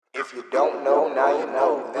If you don't know, now you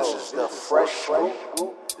know. This is the Fresh Scoop.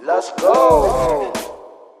 Let's go!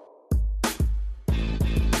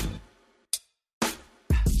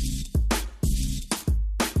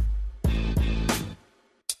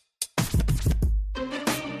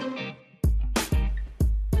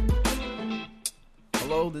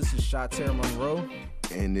 Hello, this is Shater Monroe.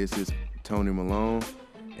 And this is Tony Malone.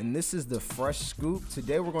 And this is the Fresh Scoop.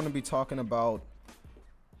 Today we're going to be talking about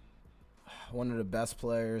one of the best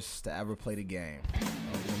players to ever play the game.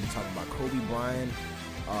 We're going to be talking about Kobe Bryant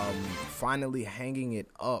finally hanging it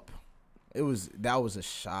up. That was a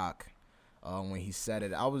shock when he said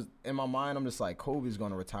it. In my mind, I'm just like, Kobe's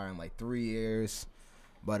going to retire in like 3 years.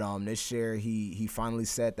 But this year, he finally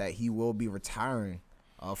said that he will be retiring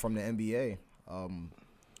from the NBA.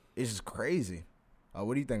 It's just crazy.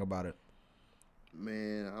 What do you think about it?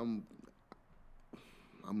 Man,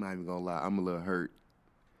 I'm not even gonna lie. I'm a little hurt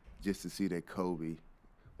just to see that Kobe,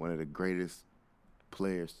 one of the greatest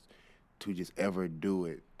players to just ever do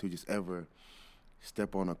it, to just ever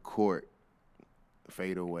step on a court,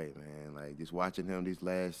 fade away, man. Like, just watching him these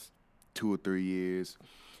last 2 or 3 years,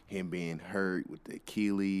 him being hurt with the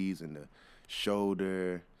Achilles and the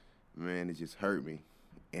shoulder, man, it just hurt me.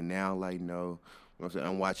 And now, like,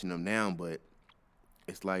 I'm watching him now, but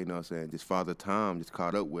it's like, just Father Time just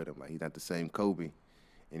caught up with him. Like, he's not the same Kobe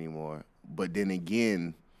anymore. But then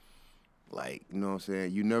again, like,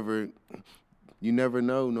 you never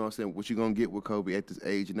know, what you're going to get with Kobe at this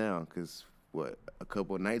age now. Because, a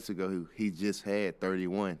couple of nights ago, he just had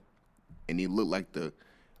 31. And he looked like the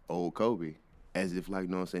old Kobe, as if, like,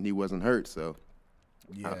 he wasn't hurt. So,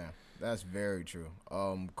 yeah, that's very true.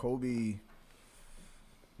 Kobe,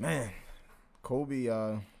 I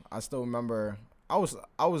still remember I was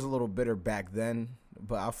a little bitter back then,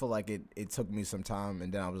 but I feel like it took me some time,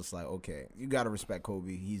 and then I was just like, okay, you got to respect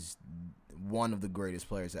Kobe. He's one of the greatest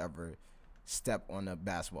players to ever step on a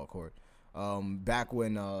basketball court. Back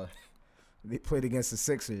when they played against the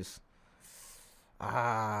Sixers,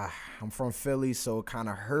 I'm from Philly, so it kind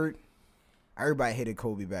of hurt. Everybody hated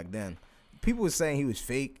Kobe back then. People were saying he was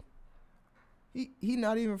fake. He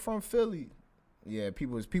not even from Philly. Yeah,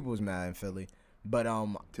 people was mad in Philly. But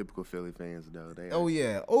typical Philly fans though. Oh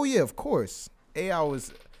yeah, of course. AI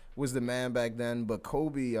was the man back then, but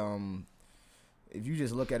Kobe, if you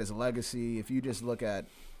just look at his legacy, if you just look at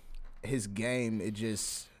his game,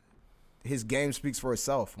 his game speaks for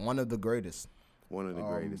itself. One of the greatest. One of the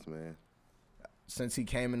greatest, man. Since he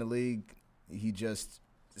came in the league,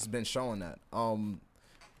 it's been showing that.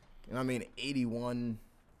 81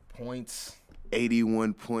 points.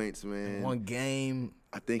 81 points, man. One game.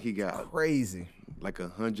 I think he got crazy. Like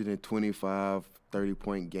 125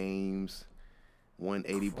 30-point games,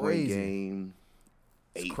 180-point game,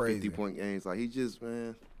 8 50-point games. Like, he just,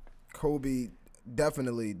 man. Kobe,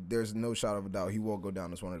 definitely, there's no shot of a doubt, he will go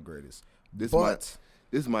down as one of the greatest. This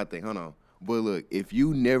is my thing. Hold on. But look, if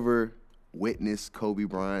you never witnessed Kobe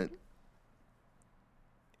Bryant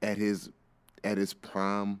at his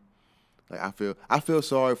prime, like, I feel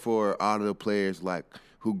sorry for all of the players, like,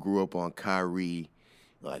 who grew up on Kyrie,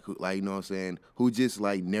 who just,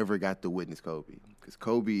 like, never got to witness Kobe. Because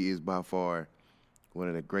Kobe is by far one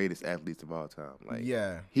of the greatest athletes of all time. Like,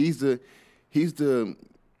 yeah. He's the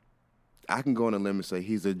I can go on a limb and say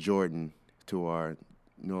he's a Jordan to our,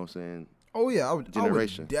 Oh, yeah,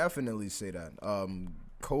 generation. I would definitely say that.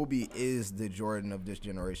 Kobe is the Jordan of this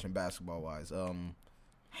generation basketball-wise.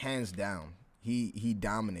 Hands down. He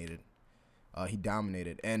dominated. He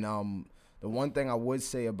dominated. And the one thing I would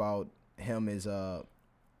say about him is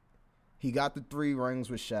he got the 3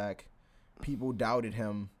 rings with Shaq. People doubted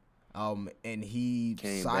him, and he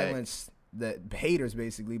silenced the haters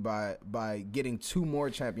basically by getting 2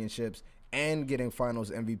 more championships and getting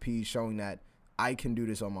Finals MVP, showing that I can do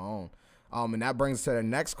this on my own. And that brings us to the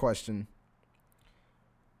next question.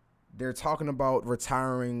 They're talking about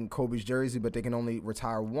retiring Kobe's jersey, but they can only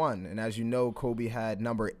retire 1. And as you know, Kobe had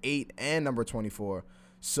number 8 and number 24.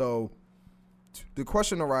 So the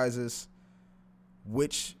question arises,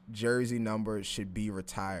 which jersey number should be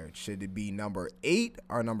retired? Should it be number 8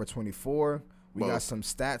 or number 24? We got some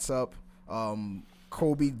stats up.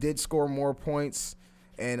 Kobe did score more points,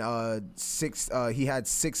 and he had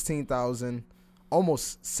 16,000,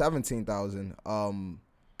 almost 17,000,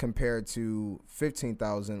 compared to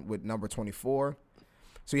 15,000 with number 24.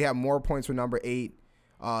 So he had more points with number 8.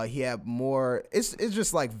 He had more. It's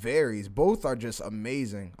just like varies. Both are just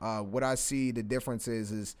amazing. What I see the difference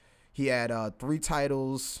is he had 3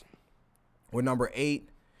 titles with number 8,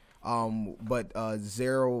 but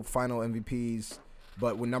 0 final MVPs.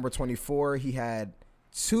 But with number 24, he had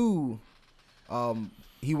 2.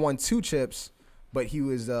 He won 2 chips, but he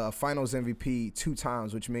was Finals MVP 2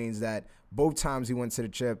 times, which means that both times he went to the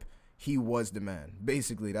chip, he was the man.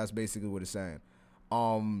 Basically, that's basically what it's saying.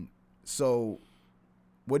 So,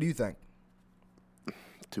 what do you think?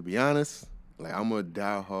 To be honest, like I'm a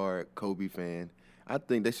diehard Kobe fan. I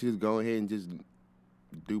think they should just go ahead and just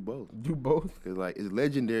do both. Do both? Cause like it's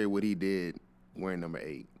legendary what he did wearing number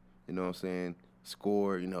 8. You know what I'm saying?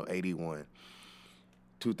 Score, 81.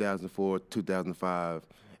 2004, 2005,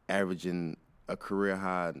 averaging a career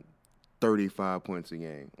high 35 points a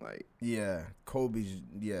game. Like Yeah, Kobe's,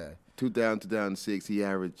 yeah. 2000, 2006, he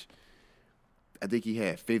averaged, I think he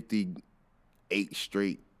had 50.8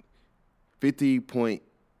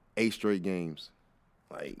 straight games.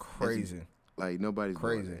 Like Crazy. Like nobody's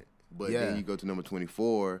Crazy. doing that. But Yeah. then you go to number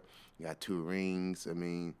 24, you got 2 rings. I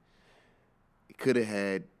mean,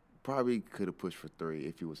 probably could have pushed for 3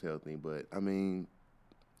 if he was healthy. But I mean,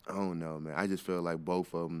 I don't know, man. I just feel like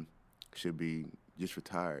both of them should be just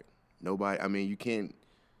retired. Nobody. I mean, you can't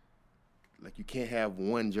have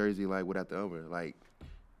one jersey like without the other. Like,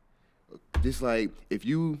 just like if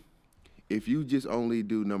you just only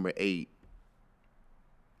do number 8,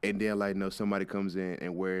 and then like somebody comes in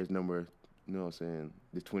and wears number, you know what I'm saying,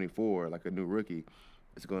 the 24, like a new rookie,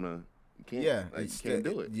 it's gonna. You can't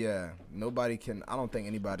do it. Yeah, nobody can. I don't think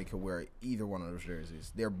anybody can wear either one of those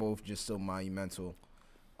jerseys. They're both just so monumental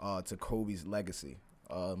to Kobe's legacy.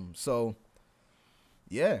 So,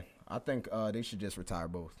 yeah, I think they should just retire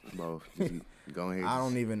both. Both. Just go ahead. I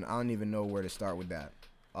don't even know where to start with that.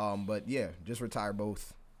 But yeah, just retire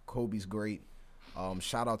both. Kobe's great.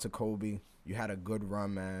 Shout out to Kobe. You had a good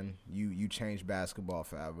run, man. You changed basketball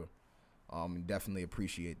forever. Definitely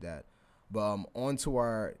appreciate that. But on to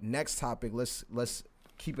our next topic. Let's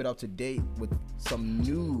keep it up to date with some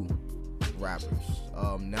new rappers.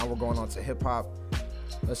 Now we're going on to hip hop.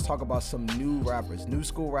 Let's talk about some new rappers. New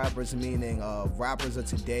school rappers, meaning rappers of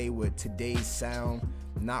today with today's sound.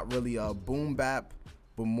 Not really boom bap,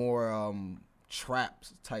 but more trap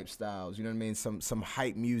type styles. You know what I mean? Some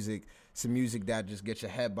hype music, some music that just gets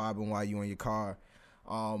your head bobbing while you're in your car.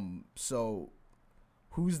 So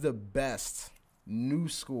who's the best new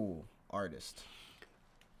school artist?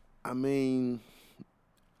 I mean,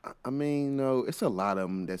 no, it's a lot of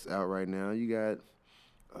them that's out right now. You got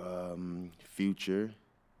Future,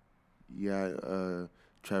 you got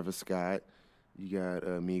Travis Scott, you got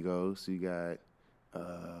Migos, you got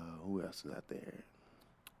who else is out there?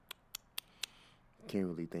 Can't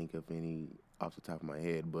really think of any off the top of my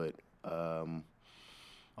head, but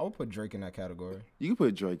I would put Drake in that category. you can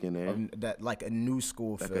put Drake in there. That like a new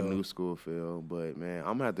school Like feel. a new school feel, but man,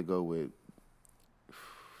 I'm gonna have to go with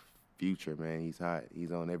Future. Man, he's hot.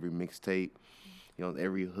 He's on every mixtape. He's on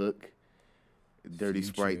every hook. Dirty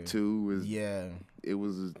Future. Sprite 2 was. Yeah. It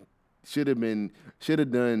was should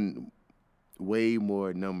have done way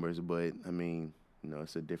more numbers, but I mean,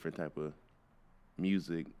 it's a different type of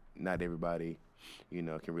music. Not everybody,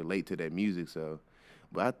 can relate to that music. So,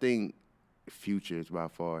 but I think Future is by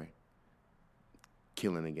far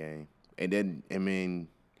killing the game. And then, I mean,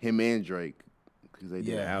 him and Drake, because they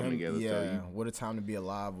did an album together. Yeah, What a Time to Be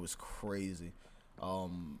Alive was crazy. I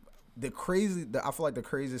feel like the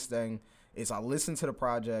craziest thing is I listened to the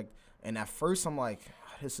project, and at first I'm like,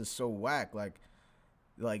 this is so whack. Like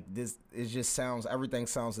this, it just everything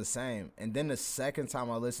sounds the same. And then the second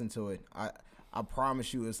time I listened to it, I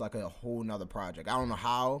promise you it's like a whole nother project. I don't know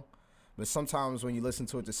how, but sometimes when you listen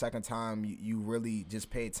to it the second time, you really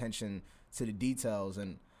just pay attention to the details.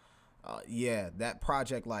 And that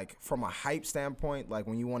project, like from a hype standpoint, like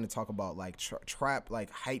when you want to talk about like trap,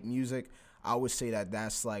 like hype music, I would say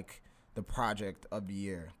that's like the project of the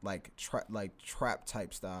year, like trap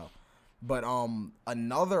type style. But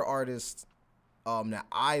another artist that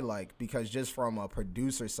I like, because just from a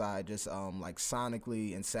producer side, just like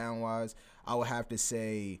sonically and sound wise, I would have to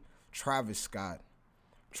say Travis Scott.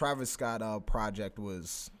 Travis Scott project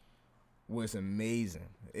was amazing.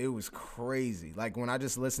 It was crazy. Like when I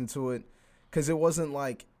just listened to it, because it was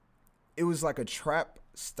like a trap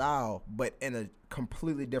style, but in a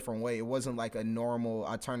completely different way. It wasn't like a normal,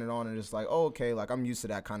 I turn it on and it's like, oh, okay, like I'm used to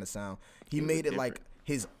that kind of sound. He made it like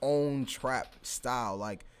his own trap style,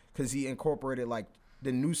 like, because he incorporated like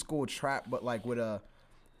the new school trap, but like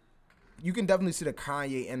you can definitely see the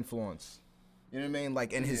Kanye influence. You know what I mean?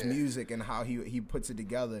 Like in his music and how he puts it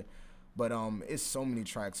together. But it's so many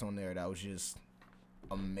tracks on there that was just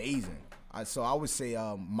amazing. So I would say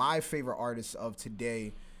my favorite artist of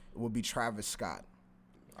today would be Travis Scott.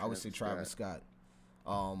 I would say Travis Scott.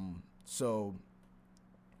 So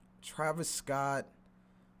Travis Scott,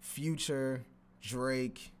 Future,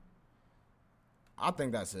 Drake. I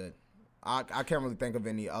think that's it. I can't really think of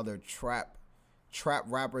any other trap trap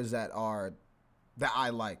rappers that I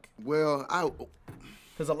like. Well,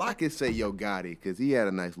 Cause a I lot. could say Yo Gotti because he had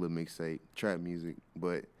a nice little mixtape, trap music.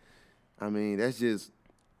 But I mean, that's just.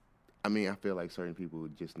 I mean, I feel like certain people are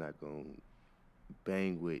just not gonna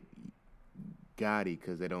bang with Gotti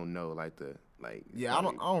because they don't know Yeah, I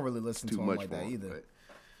don't really listen to him like that either.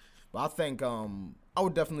 But I think I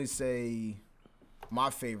would definitely say my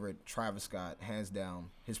favorite Travis Scott, hands down.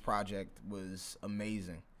 His project was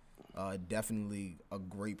amazing. Definitely a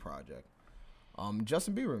great project.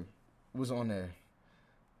 Justin Bieber was on there.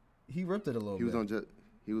 He ripped it a little bit.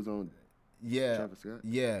 He was on. Yeah, Travis Scott?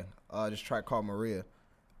 Yeah. This track called Maria.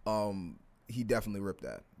 He definitely ripped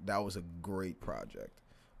that. That was a great project.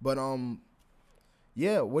 But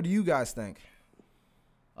yeah, what do you guys think?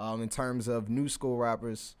 In terms of new school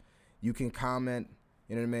rappers, you can comment.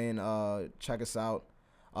 You know what I mean? Check us out.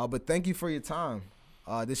 But thank you for your time.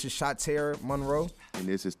 This is Shot Terror Monroe. And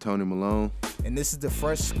this is Tony Malone. And this is The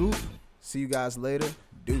Fresh Scoop. See you guys later.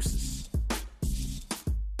 Deuces.